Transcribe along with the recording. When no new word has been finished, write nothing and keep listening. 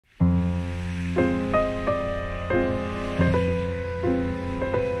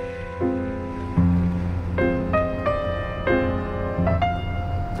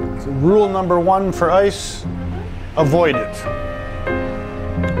Rule number 1 for ice, avoid it.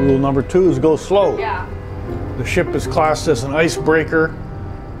 Rule number 2 is go slow. Yeah. The ship is classed as an icebreaker,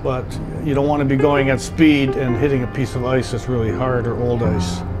 but you don't want to be going at speed and hitting a piece of ice that's really hard or old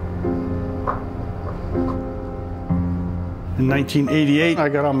ice. In 1988, I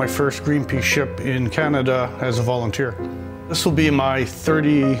got on my first Greenpeace ship in Canada as a volunteer. This will be my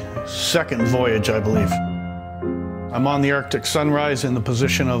 32nd voyage, I believe. I'm on the Arctic Sunrise in the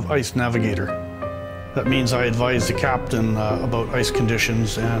position of ice navigator. That means I advise the captain about ice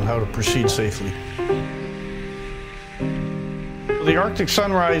conditions and how to proceed safely. The Arctic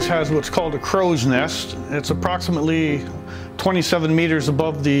Sunrise has what's called a crow's nest. It's approximately 27 meters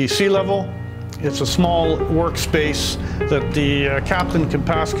above the sea level. It's a small workspace that the captain can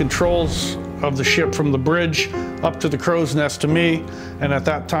pass controls of the ship from the bridge up to the crow's nest to me, and at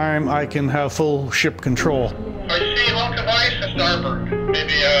that time I can have full ship control. I see a hunk of ice at starboard,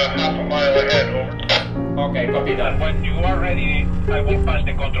 maybe half a mile ahead, over. Okay, copy that. When you are ready, I will pass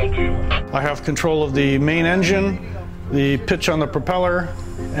the control to you. I have control of the main engine, the pitch on the propeller,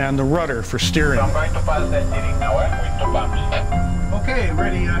 and the rudder for steering. So I'm going to pass the steering now, with 2 bumps. Okay,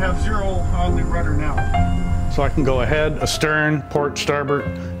 ready. I have 0 on the rudder now. So I can go ahead, astern, port, starboard,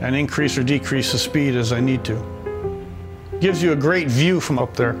 and increase or decrease the speed as I need to. Gives you a great view from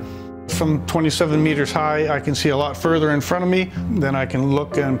up there. From 27 meters high, I can see a lot further in front of me. Then I can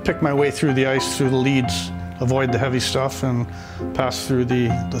look and pick my way through the ice, through the leads, avoid the heavy stuff, and pass through the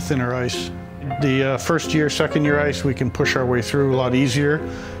thinner ice. The first year, second year ice, we can push our way through a lot easier.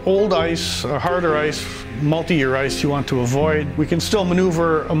 Old ice, harder ice, multi-year ice you want to avoid. We can still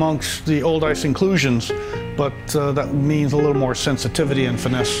maneuver amongst the old ice inclusions, but that means a little more sensitivity and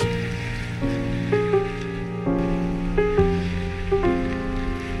finesse.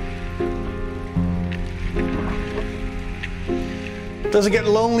 Does it get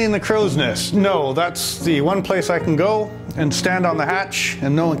lonely in the crow's nest? No, that's the one place I can go and stand on the hatch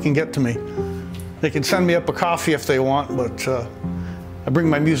and no one can get to me. They can send me up a coffee if they want, but I bring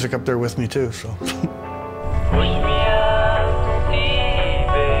my music up there with me too, so.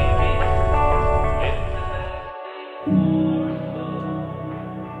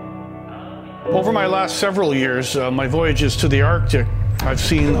 Over my last several years, my voyages to the Arctic, I've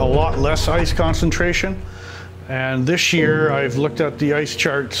seen a lot less ice concentration. And this year I've looked at the ice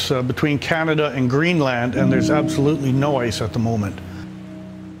charts between Canada and Greenland, and there's absolutely no ice at the moment.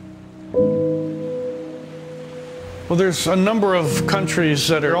 Well, there's a number of countries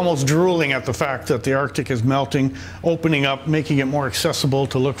that are almost drooling at the fact that the Arctic is melting, opening up, making it more accessible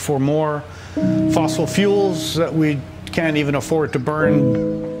to look for more fossil fuels that we can't even afford to burn.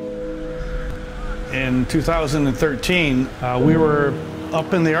 In 2013, we were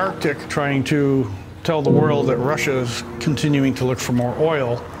up in the Arctic trying to tell the world that Russia is continuing to look for more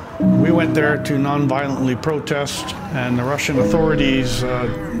oil. We went there to non-violently protest, and the Russian authorities,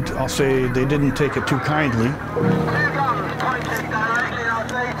 I'll say, they didn't take it too kindly.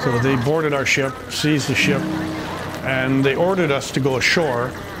 So they boarded our ship, seized the ship, and they ordered us to go ashore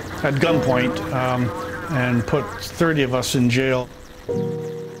at gunpoint and put 30 of us in jail.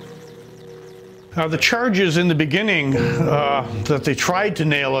 The charges in the beginning that they tried to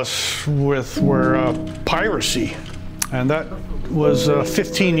nail us with were piracy, and that was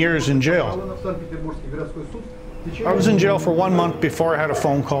 15 years in jail. I was in jail for 1 month before I had a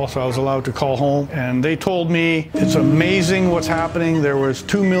phone call, so I was allowed to call home, and they told me it's amazing what's happening. There was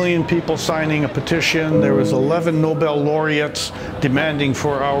 2 million people signing a petition. There was 11 Nobel laureates demanding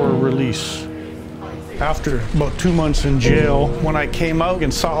for our release. After about 2 months in jail, when I came out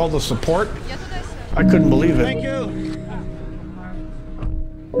and saw all the support, I couldn't believe it. Thank you.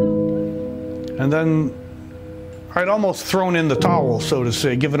 And then I'd almost thrown in the towel, so to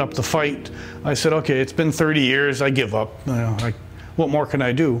say, given up the fight. I said, okay, it's been 30 years, I give up. What more can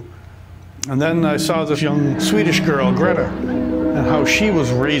I do? And then I saw this young Swedish girl, Greta, and how she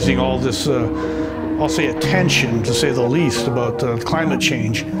was raising all this, I'll say, attention, to say the least, about climate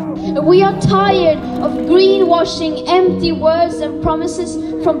change. We are tired of greenwashing, empty words and promises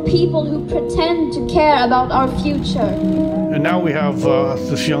from people who pretend to care about our future. And now we have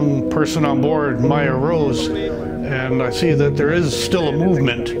this young person on board, Maya Rose, and I see that there is still a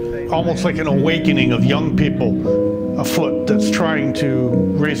movement, almost like an awakening of young people afoot that's trying to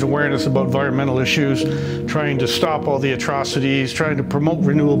raise awareness about environmental issues, trying to stop all the atrocities, trying to promote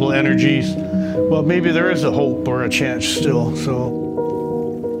renewable energies. Well, maybe there is a hope or a chance still, so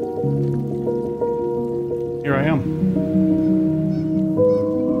here I am.